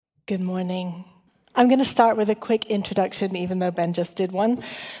Good morning. I'm going to start with a quick introduction, even though Ben just did one,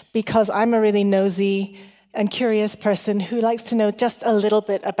 because I'm a really nosy and curious person who likes to know just a little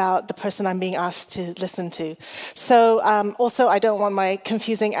bit about the person I'm being asked to listen to. So also, I don't want my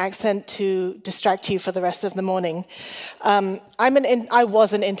confusing accent to distract you for the rest of the morning. I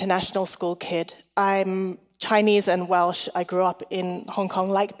was an international school kid. I'm Chinese and Welsh. I grew up in Hong Kong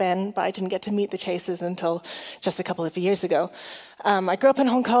like Ben, but I didn't get to meet the Chasers until just a couple of years ago. I grew up in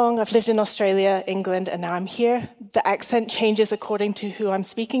Hong Kong, I've lived in Australia, England, and now I'm here. The accent changes according to who I'm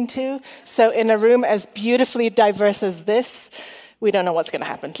speaking to. So in a room as beautifully diverse as this, we don't know what's going to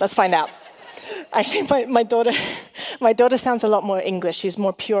happen. Let's find out. Actually, my daughter sounds a lot more English. She's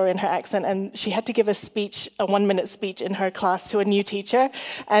more pure in her accent, and she had to give a 1-minute speech in her class to a new teacher.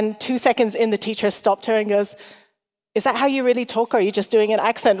 And 2 seconds in, the teacher stopped her and goes, "Is that how you really talk, or are you just doing an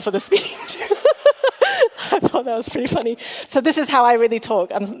accent for the speech?" I thought that was pretty funny. So this is how I really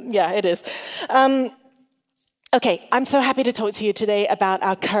talk. Yeah, it is. Okay, I'm so happy to talk to you today about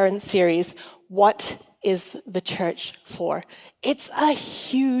our current series, What is the Church For? It's a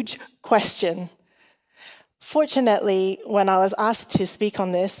huge question. Fortunately, when I was asked to speak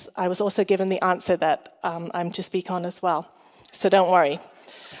on this, I was also given the answer that I'm to speak on as well. So don't worry.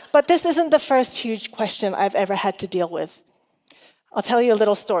 But this isn't the first huge question I've ever had to deal with. I'll tell you a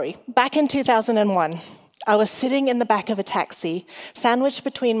little story. Back in 2001, I was sitting in the back of a taxi, sandwiched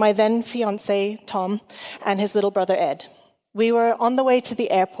between my then fiancé, Tom, and his little brother, Ed. We were on the way to the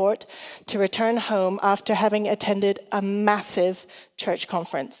airport to return home after having attended a massive church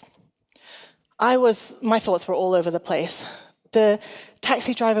conference. My thoughts were all over the place. The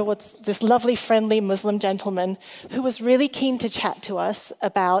taxi driver was this lovely, friendly Muslim gentleman who was really keen to chat to us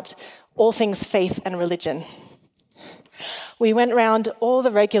about all things faith and religion. We went around all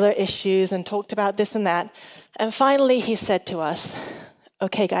the regular issues and talked about this and that. And finally, he said to us,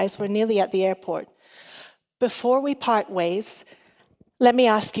 "Okay, guys, we're nearly at the airport. Before we part ways, let me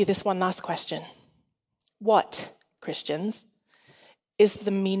ask you this one last question. What, Christians, is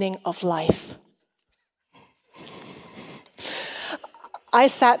the meaning of life?" I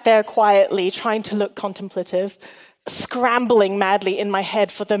sat there quietly, trying to look contemplative, scrambling madly in my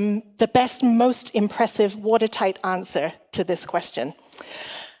head for the best, most impressive, watertight answer to this question.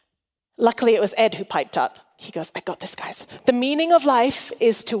 Luckily, it was Ed who piped up. He goes, "I got this, guys. The meaning of life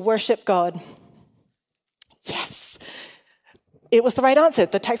is to worship God." Yes. It was the right answer.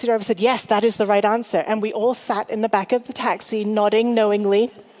 The taxi driver said, "Yes, that is the right answer." And we all sat in the back of the taxi, nodding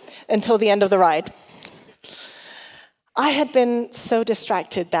knowingly until the end of the ride. I had been so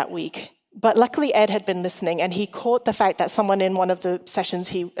distracted that week, but luckily Ed had been listening, and he caught the fact that someone in one of the sessions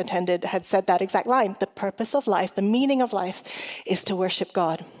he attended had said that exact line. The purpose of life, the meaning of life, is to worship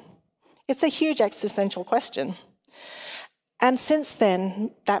God. It's a huge existential question. And since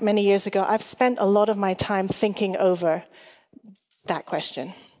then, that many years ago, I've spent a lot of my time thinking over that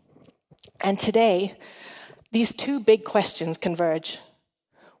question. And today, these two big questions converge.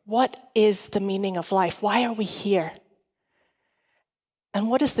 What is the meaning of life? Why are we here? And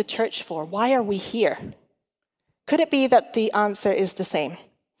what is the church for? Why are we here? Could it be that the answer is the same,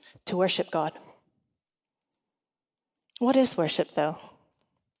 to worship God? What is worship, though?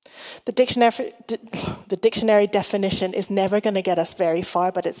 The dictionary definition is never going to get us very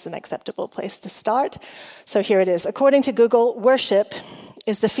far, but it's an acceptable place to start. So here it is. According to Google, worship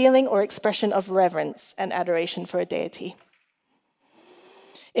is the feeling or expression of reverence and adoration for a deity.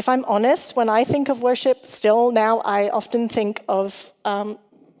 If I'm honest, when I think of worship, still now I often think of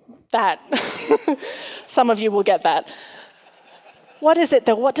that. Some of you will get that. What is it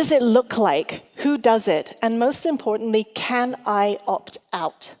though? What does it look like? Who does it? And most importantly, can I opt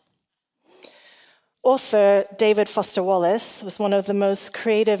out? Author David Foster Wallace was one of the most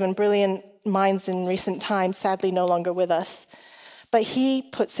creative and brilliant minds in recent times, sadly no longer with us. But he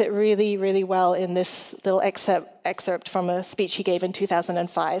puts it really, really well in this little excerpt from a speech he gave in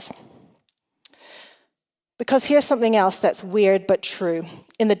 2005. Because here's something else that's weird but true.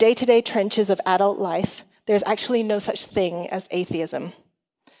 In the day-to-day trenches of adult life, there's actually no such thing as atheism.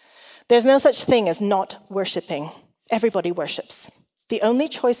 There's no such thing as not worshiping. Everybody worships. The only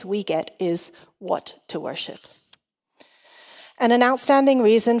choice we get is what to worship. And an outstanding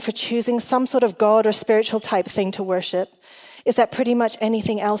reason for choosing some sort of God or spiritual type thing to worship is that pretty much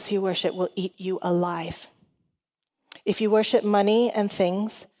anything else you worship will eat you alive. If you worship money and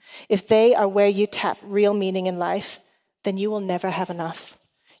things, if they are where you tap real meaning in life, then you will never have enough.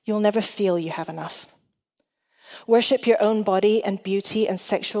 You will never feel you have enough. Worship your own body and beauty and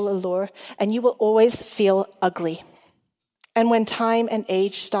sexual allure, and you will always feel ugly. And when time and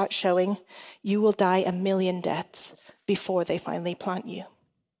age start showing, you will die a million deaths before they finally plant you.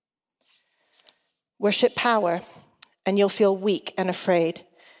 Worship power, and you'll feel weak and afraid.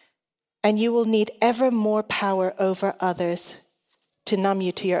 And you will need ever more power over others to numb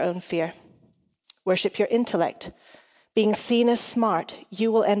you to your own fear. Worship your intellect. Being seen as smart,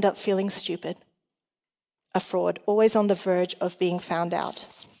 you will end up feeling stupid, a fraud, always on the verge of being found out.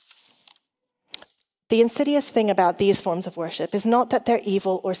 The insidious thing about these forms of worship is not that they're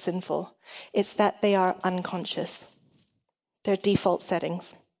evil or sinful, it's that they are unconscious. They're default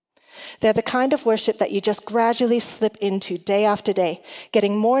settings. They're the kind of worship that you just gradually slip into day after day,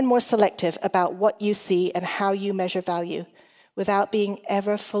 getting more and more selective about what you see and how you measure value, without being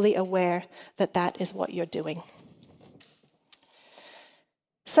ever fully aware that that is what you're doing.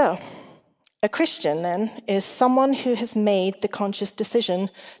 So, a Christian, then, is someone who has made the conscious decision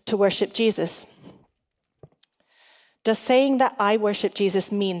to worship Jesus. Does saying that I worship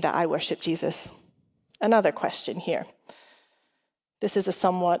Jesus mean that I worship Jesus? Another question here. This is a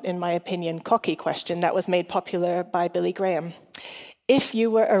somewhat, in my opinion, cocky question that was made popular by Billy Graham. If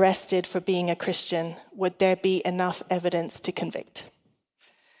you were arrested for being a Christian, would there be enough evidence to convict?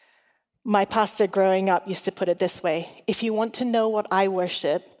 My pastor growing up used to put it this way: if you want to know what I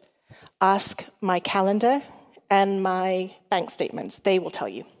worship, ask my calendar and my bank statements. They will tell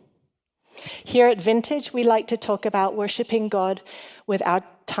you. Here at Vintage, we like to talk about worshiping God with our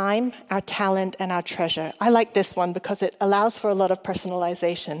time, our talent, and our treasure. I like this one because it allows for a lot of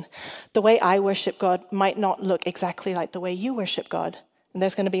personalization. The way I worship God might not look exactly like the way you worship God, and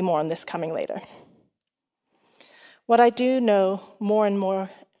there's going to be more on this coming later. What I do know more and more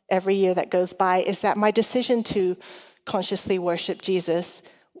every year that goes by is that my decision to consciously worship Jesus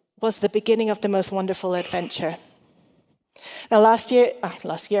was the beginning of the most wonderful adventure. Now, last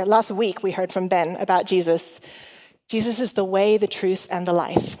week, we heard from Ben about Jesus. Jesus is the way, the truth, and the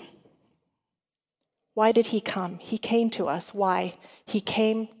life. Why did he come? He came to us. Why? He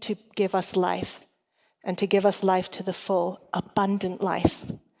came to give us life, and to give us life to the full, abundant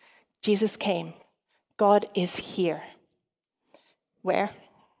life. Jesus came. God is here. Where?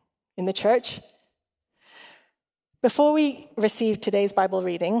 In the church? Before we receive today's Bible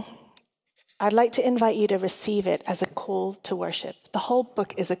reading, I'd like to invite you to receive it as a call to worship. The whole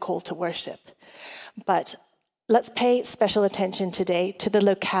book is a call to worship. But let's pay special attention today to the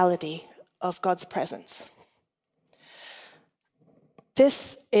locality of God's presence.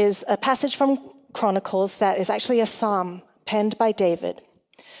 This is a passage from Chronicles that is actually a psalm penned by David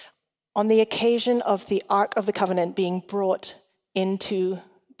on the occasion of the Ark of the Covenant being brought into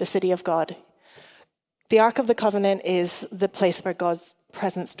the city of God. The Ark of the Covenant is the place where God's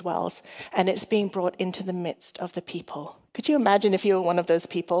presence dwells, and it's being brought into the midst of the people. Could you imagine if you were one of those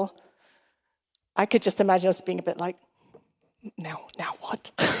people? I could just imagine us being a bit like, now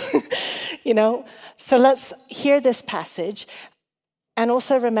what? So let's hear this passage and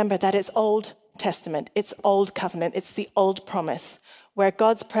also remember that it's Old Testament, it's Old Covenant, it's the Old Promise where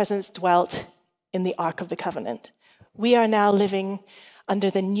God's presence dwelt in the Ark of the Covenant. We are now living under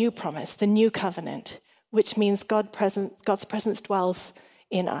the new promise, the new covenant, which means God's presence dwells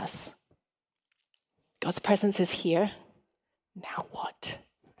in us. God's presence is here. Now what?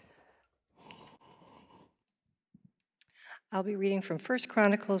 I'll be reading from 1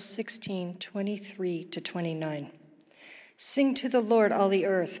 Chronicles 16, 23 to 29. Sing to the Lord, all the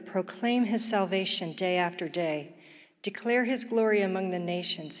earth. Proclaim his salvation day after day. Declare his glory among the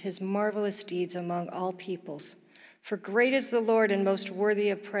nations, his marvelous deeds among all peoples. For great is the Lord and most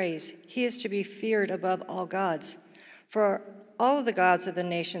worthy of praise. He is to be feared above all gods. For all of the gods of the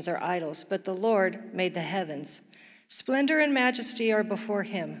nations are idols, but the Lord made the heavens. Splendor and majesty are before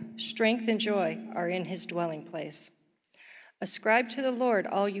him. Strength and joy are in his dwelling place. Ascribe to the Lord,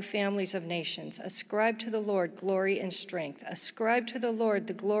 all you families of nations. Ascribe to the Lord glory and strength. Ascribe to the Lord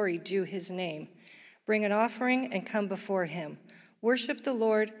the glory due his name. Bring an offering and come before him. Worship the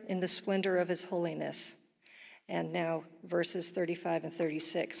Lord in the splendor of his holiness. And now, verses 35 and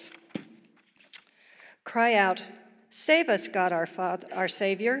 36. Cry out, save us, God our Father, our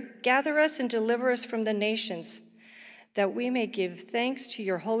Savior. Gather us and deliver us from the nations, that we may give thanks to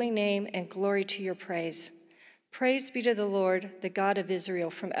your holy name and glory to your praise. Praise be to the Lord, the God of Israel,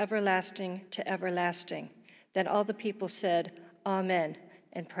 from everlasting to everlasting. Then all the people said, Amen,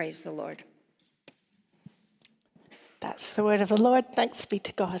 and praise the Lord. That's the word of the Lord. Thanks be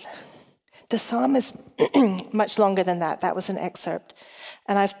to God. The psalm is much longer than that. That was an excerpt.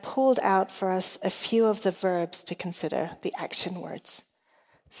 And I've pulled out for us a few of the verbs to consider, the action words.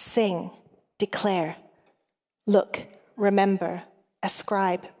 Sing, declare, look, remember,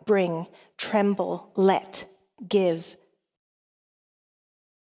 ascribe, bring, tremble, let, give.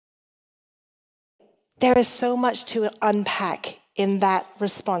 There is so much to unpack in that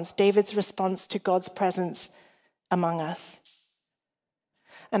response, David's response to God's presence among us.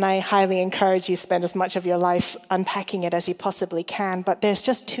 And I highly encourage you to spend as much of your life unpacking it as you possibly can. But there's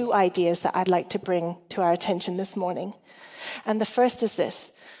just two ideas that I'd like to bring to our attention this morning. And the first is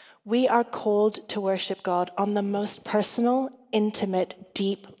this. We are called to worship God on the most personal, intimate,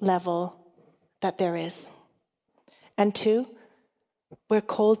 deep level that there is. And two, we're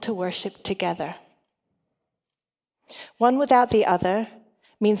called to worship together. One without the other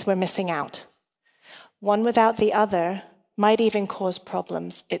means we're missing out. One without the other might even cause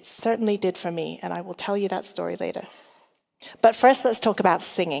problems. It certainly did for me, and I will tell you that story later. But first, let's talk about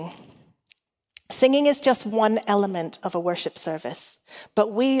singing. Singing is just one element of a worship service,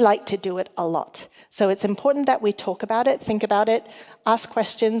 but we like to do it a lot. So it's important that we talk about it, think about it, ask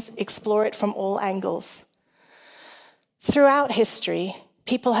questions, explore it from all angles. Throughout history,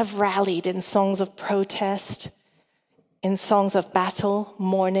 people have rallied in songs of protest, in songs of battle,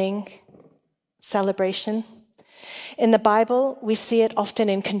 mourning, celebration. In the Bible, we see it often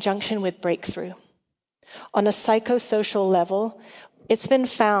in conjunction with breakthrough. On a psychosocial level, it's been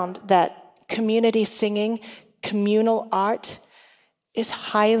found that community singing, communal art, is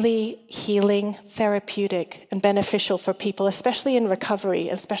highly healing, therapeutic, and beneficial for people, especially in recovery,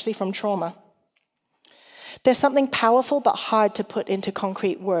 especially from trauma. There's something powerful but hard to put into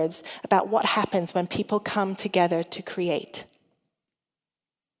concrete words about what happens when people come together to create.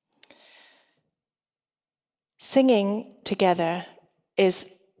 Singing together is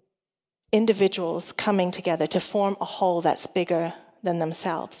individuals coming together to form a whole that's bigger than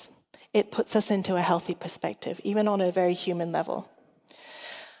themselves. It puts us into a healthy perspective, even on a very human level.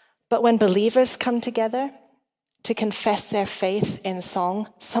 But when believers come together to confess their faith in song,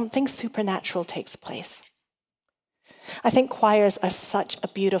 something supernatural takes place. I think choirs are such a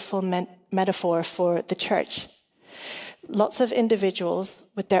beautiful metaphor for the church. Lots of individuals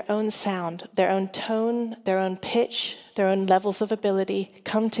with their own sound, their own tone, their own pitch, their own levels of ability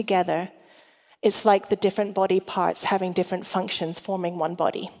come together. It's like the different body parts having different functions forming one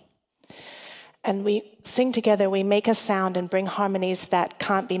body. And we sing together, we make a sound and bring harmonies that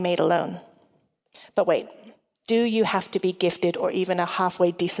can't be made alone. But wait, do you have to be gifted or even a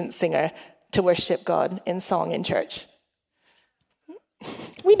halfway decent singer to worship God in song in church?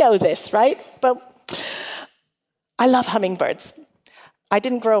 We know this, right? But I love hummingbirds. I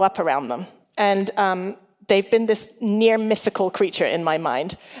didn't grow up around them. And they've been this near mythical creature in my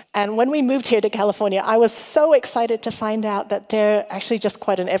mind. And when we moved here to California, I was so excited to find out that they're actually just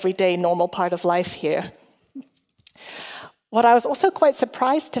quite an everyday, normal part of life here. What I was also quite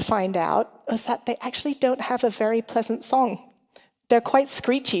surprised to find out was that they actually don't have a very pleasant song. They're quite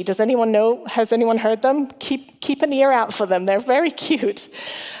screechy. Does anyone know? Has anyone heard them? Keep an ear out for them. They're very cute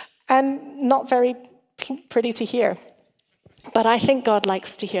and not very pretty to hear. But I think God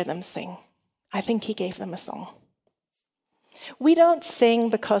likes to hear them sing. I think he gave them a song. We don't sing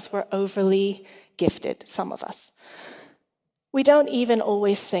because we're overly gifted, some of us. We don't even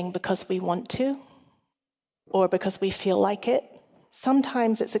always sing because we want to or because we feel like it.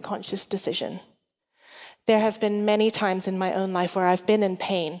 Sometimes it's a conscious decision. There have been many times in my own life where I've been in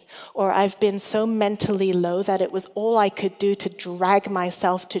pain or I've been so mentally low that it was all I could do to drag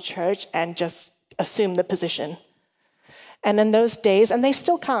myself to church and just assume the position. And in those days, and they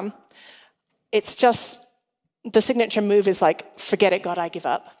still come, it's just the signature move is like, forget it, God, I give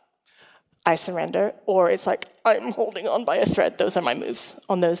up. I surrender. Or it's like, I'm holding on by a thread. Those are my moves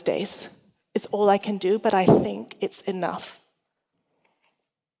on those days. It's all I can do, but I think it's enough.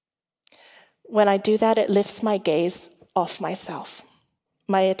 When I do that, it lifts my gaze off myself.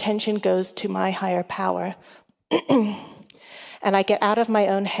 My attention goes to my higher power. And I get out of my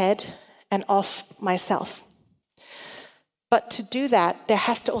own head and off myself. But to do that, there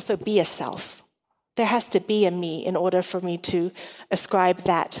has to also be a self. There has to be a me in order for me to ascribe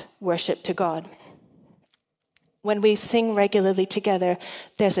that worship to God. When we sing regularly together,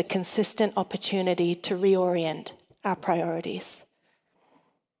 there's a consistent opportunity to reorient our priorities.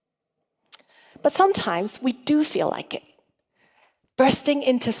 But sometimes we do feel like it. Bursting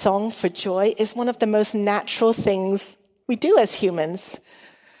into song for joy is one of the most natural things we do as humans.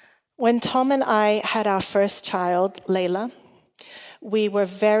 When Tom and I had our first child, Layla, we were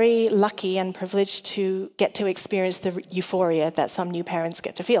very lucky and privileged to get to experience the euphoria that some new parents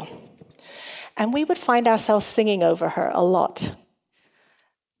get to feel. And we would find ourselves singing over her a lot.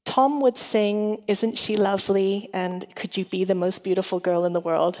 Tom would sing, "Isn't she lovely?" and "Could you be the most beautiful girl in the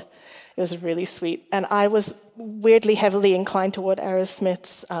world?" It was really sweet. And I was weirdly heavily inclined toward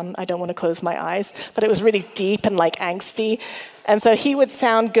Aerosmith's I Don't Want to Close My Eyes, but it was really deep and like angsty. And so he would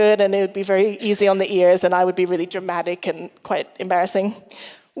sound good and it would be very easy on the ears, and I would be really dramatic and quite embarrassing.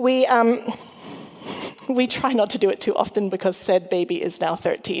 We try not to do it too often because said baby is now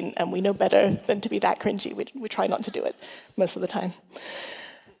 13 and we know better than to be that cringy. We try not to do it most of the time.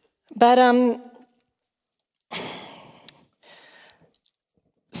 But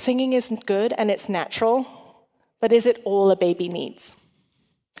singing is good and it's natural, but is it all a baby needs?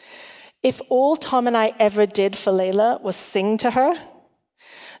 If all Tom and I ever did for Layla was sing to her,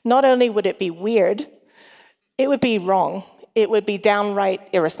 not only would it be weird, it would be wrong. It would be downright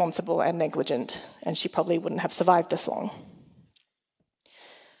irresponsible and negligent, and she probably wouldn't have survived this long.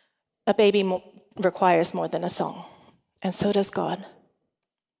 A baby requires more than a song, and so does God.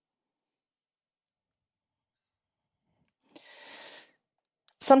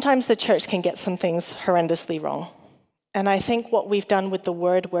 Sometimes the church can get some things horrendously wrong. And I think what we've done with the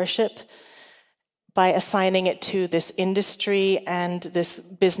word worship, by assigning it to this industry and this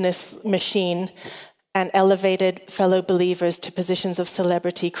business machine, and elevated fellow believers to positions of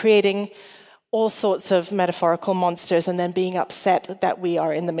celebrity, creating all sorts of metaphorical monsters and then being upset that we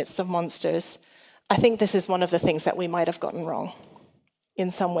are in the midst of monsters. I think this is one of the things that we might have gotten wrong in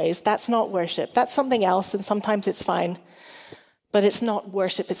some ways. That's not worship. That's something else, and sometimes it's fine. But it's not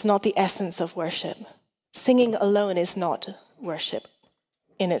worship. It's not the essence of worship. Singing alone is not worship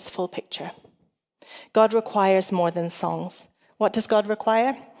in its full picture. God requires more than songs. What does God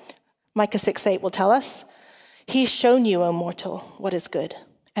require? Micah 6:8 will tell us, "He's shown you, O mortal, what is good.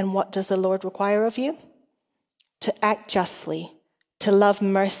 And what does the Lord require of you? To act justly, to love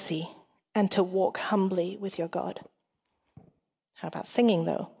mercy, and to walk humbly with your God." How about singing,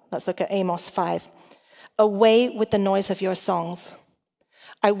 though? Let's look at Amos 5. "Away with the noise of your songs.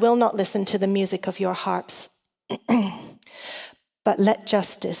 I will not listen to the music of your harps. But let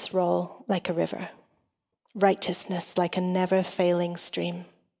justice roll like a river, righteousness like a never-failing stream."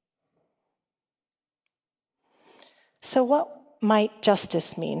 So what might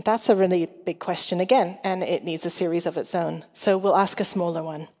justice mean? That's a really big question again, and it needs a series of its own. So we'll ask a smaller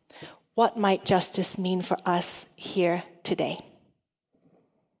one. What might justice mean for us here today?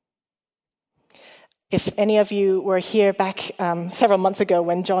 If any of you were here back several months ago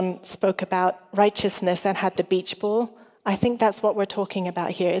when John spoke about righteousness and had the beach ball, I think that's what we're talking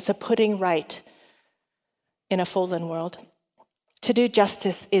about here. It's a putting right in a fallen world. To do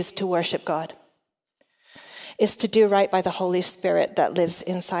justice is to worship God. It's to do right by the Holy Spirit that lives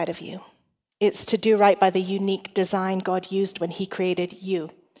inside of you. It's to do right by the unique design God used when he created you.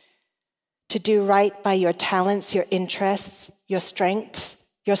 To do right by your talents, your interests, your strengths,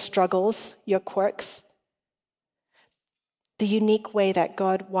 your struggles, your quirks. The unique way that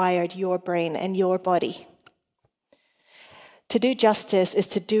God wired your brain and your body. To do justice is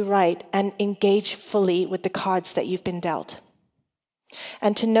to do right and engage fully with the cards that you've been dealt.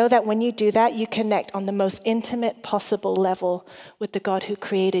 And to know that when you do that, you connect on the most intimate possible level with the God who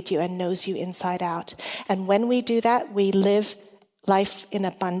created you and knows you inside out. And when we do that, we live life in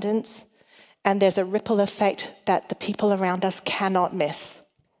abundance, and there's a ripple effect that the people around us cannot miss.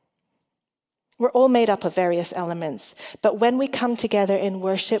 We're all made up of various elements, but when we come together in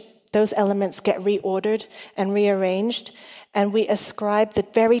worship, those elements get reordered and rearranged, and we ascribe the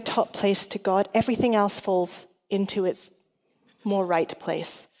very top place to God. Everything else falls into its more right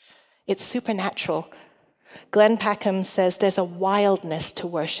place. It's supernatural. Glenn Packham says there's a wildness to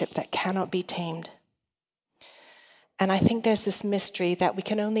worship that cannot be tamed. And I think there's this mystery that we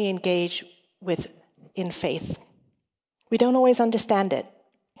can only engage with in faith. We don't always understand it.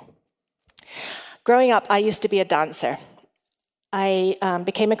 Growing up, I used to be a dancer. I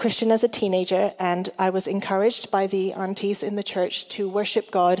became a Christian as a teenager, and I was encouraged by the aunties in the church to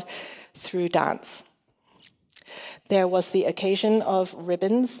worship God through dance. There was the occasion of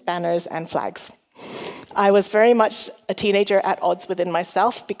ribbons, banners, and flags. I was very much a teenager at odds within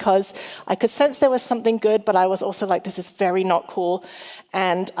myself because I could sense there was something good, but I was also like, this is very not cool,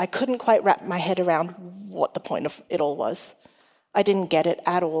 and I couldn't quite wrap my head around what the point of it all was. I didn't get it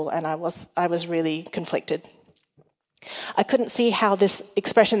at all, and I was really conflicted. I couldn't see how this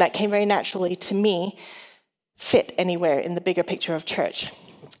expression that came very naturally to me fit anywhere in the bigger picture of church.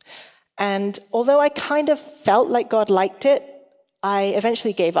 And although I kind of felt like God liked it, I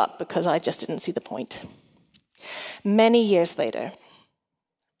eventually gave up because I just didn't see the point. Many years later,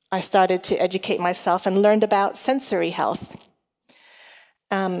 I started to educate myself and learned about sensory health.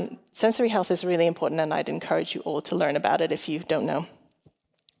 Sensory health is really important, and I'd encourage you all to learn about it if you don't know.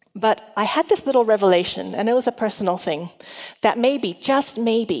 But I had this little revelation, and it was a personal thing, that maybe, just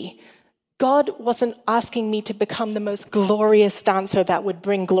maybe, God wasn't asking me to become the most glorious dancer that would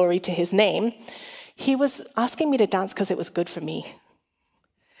bring glory to his name. He was asking me to dance because it was good for me.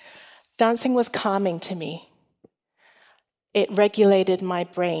 Dancing was calming to me. It regulated my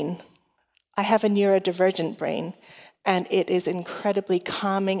brain. I have a neurodivergent brain, and it is incredibly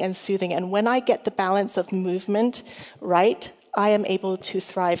calming and soothing. And when I get the balance of movement right, I am able to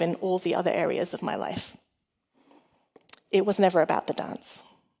thrive in all the other areas of my life. It was never about the dance.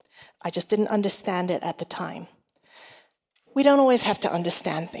 I just didn't understand it at the time. We don't always have to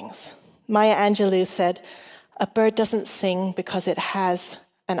understand things. Maya Angelou said, "A bird doesn't sing because it has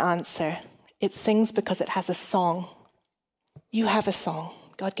an answer. It sings because it has a song." You have a song.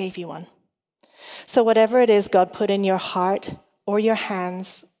 God gave you one. So whatever it is God put in your heart or your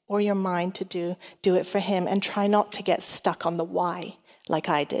hands or your mind to do it for him, and try not to get stuck on the why like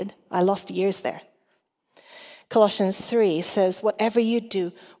I did. I lost years there. Colossians 3 says, "Whatever you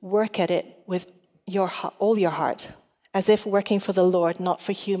do, work at it with all your heart, as if working for the Lord, not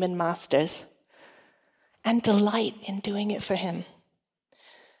for human masters, and delight in doing it for him."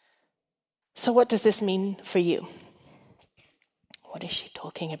 So what does this mean for you? What is she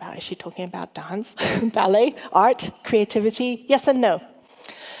talking about? Is she talking about dance, ballet, art, creativity? Yes and no.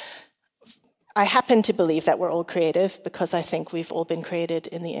 I happen to believe that we're all creative because I think we've all been created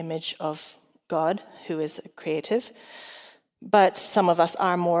in the image of God, who is creative. But some of us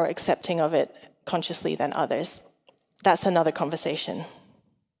are more accepting of it consciously than others. That's another conversation.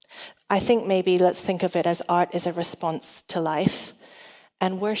 I think maybe let's think of it as art is a response to life,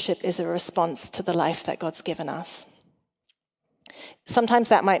 and worship is a response to the life that God's given us. Sometimes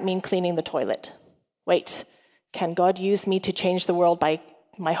that might mean cleaning the toilet. Wait, can God use me to change the world by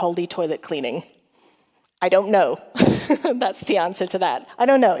my holy toilet cleaning? I don't know. That's the answer to that. I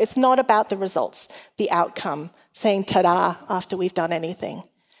don't know. It's not about the results, the outcome, saying ta-da after we've done anything.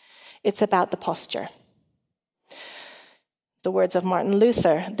 It's about the posture. The words of Martin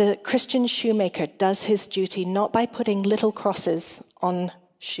Luther, "The Christian shoemaker does his duty not by putting little crosses on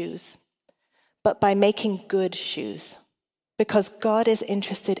shoes, but by making good shoes, because God is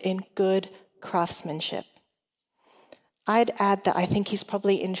interested in good craftsmanship." I'd add that I think he's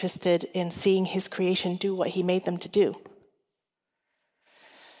probably interested in seeing his creation do what he made them to do.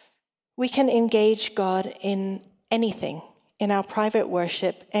 We can engage God in anything. In our private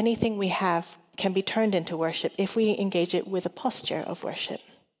worship, anything we have can be turned into worship if we engage it with a posture of worship.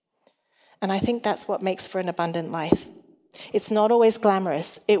 And I think that's what makes for an abundant life. It's not always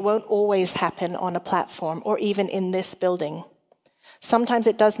glamorous. It won't always happen on a platform or even in this building. Sometimes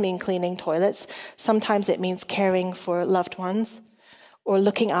it does mean cleaning toilets. Sometimes it means caring for loved ones or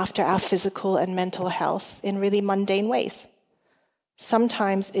looking after our physical and mental health in really mundane ways.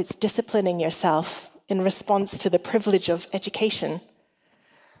 Sometimes it's disciplining yourself in response to the privilege of education,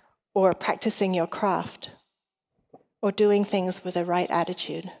 or practicing your craft, or doing things with the right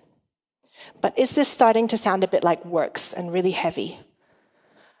attitude. But is this starting to sound a bit like works and really heavy?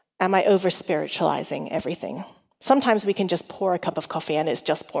 Am I over-spiritualizing everything? Sometimes we can just pour a cup of coffee and it's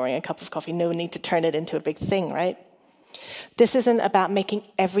just pouring a cup of coffee. No need to turn it into a big thing, right? This isn't about making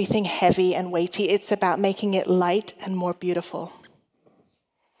everything heavy and weighty. It's about making it light and more beautiful.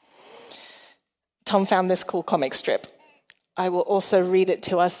 Tom found this cool comic strip. I will also read it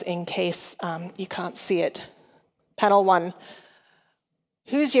to us in case you can't see it. Panel 1.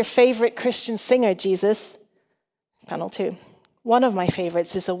 Who's your favorite Christian singer, Jesus? Panel 2. One of my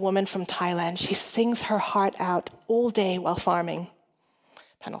favorites is a woman from Thailand. She sings her heart out all day while farming.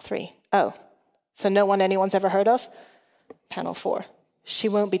 Panel 3. Oh, so no one anyone's ever heard of? Panel 4. She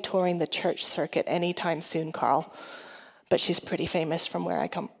won't be touring the church circuit anytime soon, Carl, but she's pretty famous from where I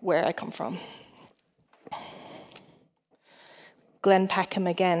come from. Glenn Packham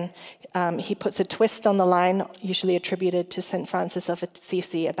again, he puts a twist on the line, usually attributed to St. Francis of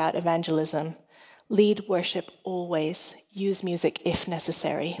Assisi, about evangelism. Lead worship always. Use music if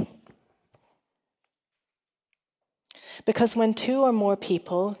necessary. Because when two or more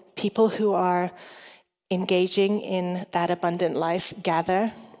people who are engaging in that abundant life,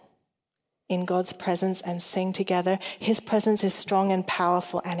 gather in God's presence and sing together, his presence is strong and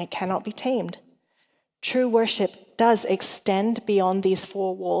powerful, and it cannot be tamed. True worship does extend beyond these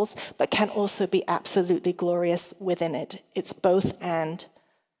four walls, but can also be absolutely glorious within it. It's both and.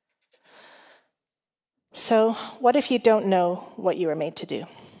 So, what if you don't know what you were made to do?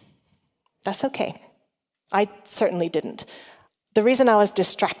 That's okay. I certainly didn't. The reason I was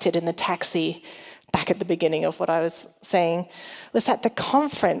distracted in the taxi back at the beginning of what I was saying was that the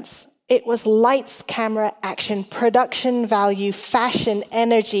conference It was lights, camera, action, production value, fashion,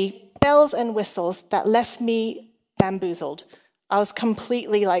 energy, bells and whistles that left me bamboozled. I was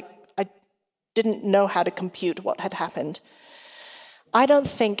completely I didn't know how to compute what had happened. I don't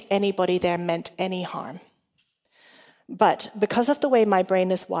think anybody there meant any harm. But because of the way my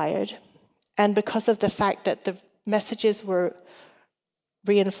brain is wired, and because of the fact that the messages were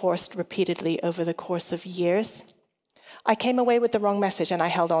reinforced repeatedly over the course of years, I came away with the wrong message and I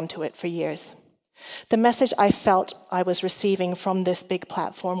held on to it for years. The message I felt I was receiving from this big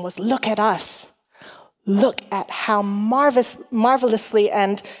platform was, look at us. Look at how marvelously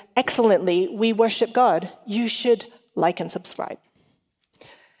and excellently we worship God. You should like and subscribe.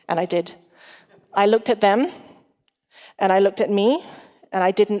 And I did. I looked at them and I looked at me and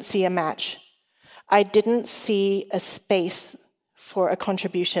I didn't see a match. I didn't see a space for a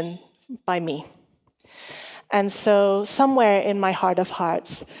contribution by me. And so somewhere in my heart of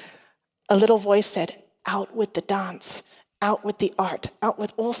hearts, a little voice said, out with the dance, out with the art, out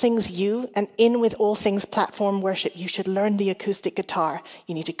with all things you, and in with all things platform worship. You should learn the acoustic guitar.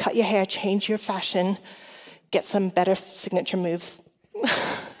 You need to cut your hair, change your fashion, get some better signature moves.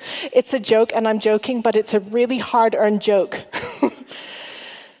 It's a joke, and I'm joking, but it's a really hard-earned joke.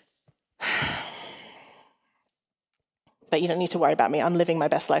 But you don't need to worry about me. I'm living my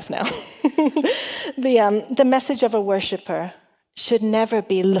best life now. The message of a worshiper should never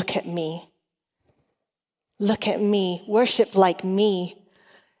be, look at me. Look at me. Worship like me.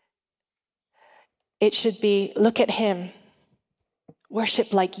 It should be, look at him.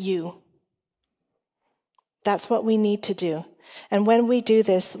 Worship like you. That's what we need to do. And when we do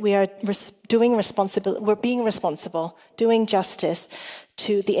this, we are we're being responsible, doing justice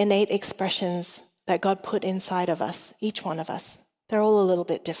to the innate expressions that God put inside of us, each one of us. They're all a little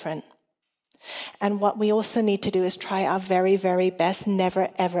bit different. And what we also need to do is try our very, very best, never,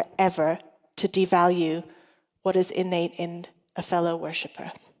 ever, ever to devalue what is innate in a fellow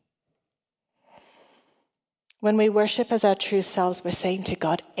worshiper. When we worship as our true selves, we're saying to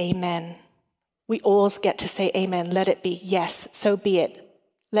God, amen. We all get to say amen. Let it be. Yes, so be it.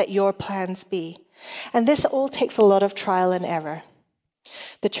 Let your plans be. And this all takes a lot of trial and error.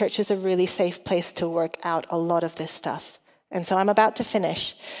 The church is a really safe place to work out a lot of this stuff. And so I'm about to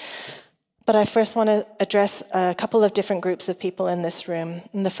finish. But I first want to address a couple of different groups of people in this room.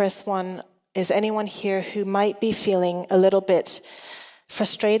 And the first one is anyone here who might be feeling a little bit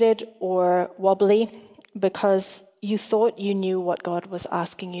frustrated or wobbly because you thought you knew what God was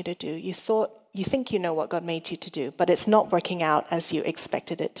asking you to do. You think you know what God made you to do, but it's not working out as you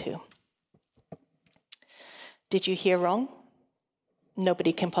expected it to. Did you hear wrong?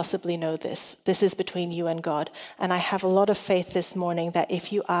 Nobody can possibly know this. This is between you and God. And I have a lot of faith this morning that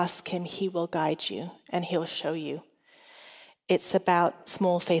if you ask him, he will guide you and he'll show you. It's about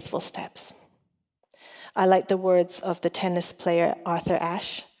small, faithful steps. I like the words of the tennis player Arthur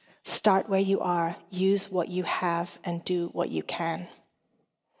Ashe. Start where you are, use what you have, and do what you can.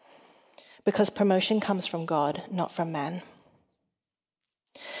 Because promotion comes from God, not from man.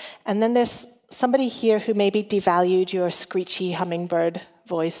 And then there's somebody here who maybe devalued your screechy hummingbird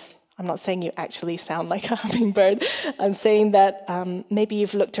voice. I'm not saying you actually sound like a hummingbird. I'm saying that maybe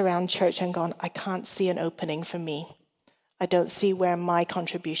you've looked around church and gone, I can't see an opening for me. I don't see where my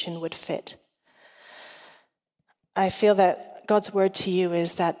contribution would fit. I feel that God's word to you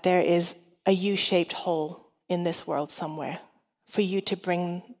is that there is a U-shaped hole in this world somewhere for you to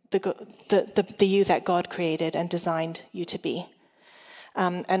bring the you that God created and designed you to be.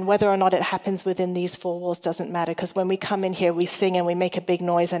 And whether or not it happens within these four walls doesn't matter, because when we come in here, we sing and we make a big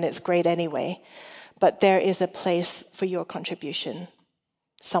noise and it's great anyway. But there is a place for your contribution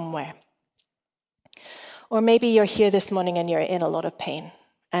somewhere. Or maybe you're here this morning and you're in a lot of pain,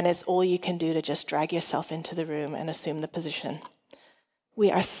 and it's all you can do to just drag yourself into the room and assume the position. We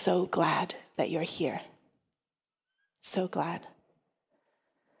are so glad that you're here. So glad.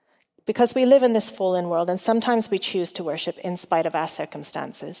 Because we live in this fallen world, and sometimes we choose to worship in spite of our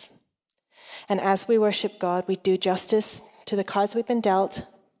circumstances. And as we worship God, we do justice to the cards we've been dealt,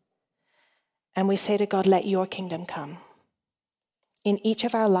 and we say to God, let your kingdom come in each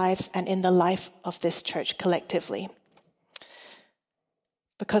of our lives and in the life of this church collectively.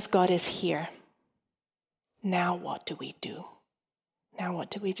 Because God is here. Now what do we do? Now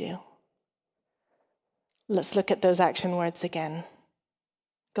what do we do? Let's look at those action words again.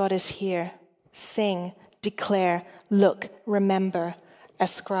 God is here. Sing, declare, look, remember,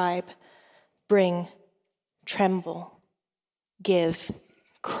 ascribe, bring, tremble, give,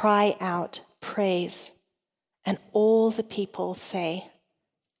 cry out, praise. And all the people say,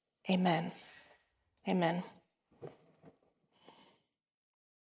 Amen. Amen.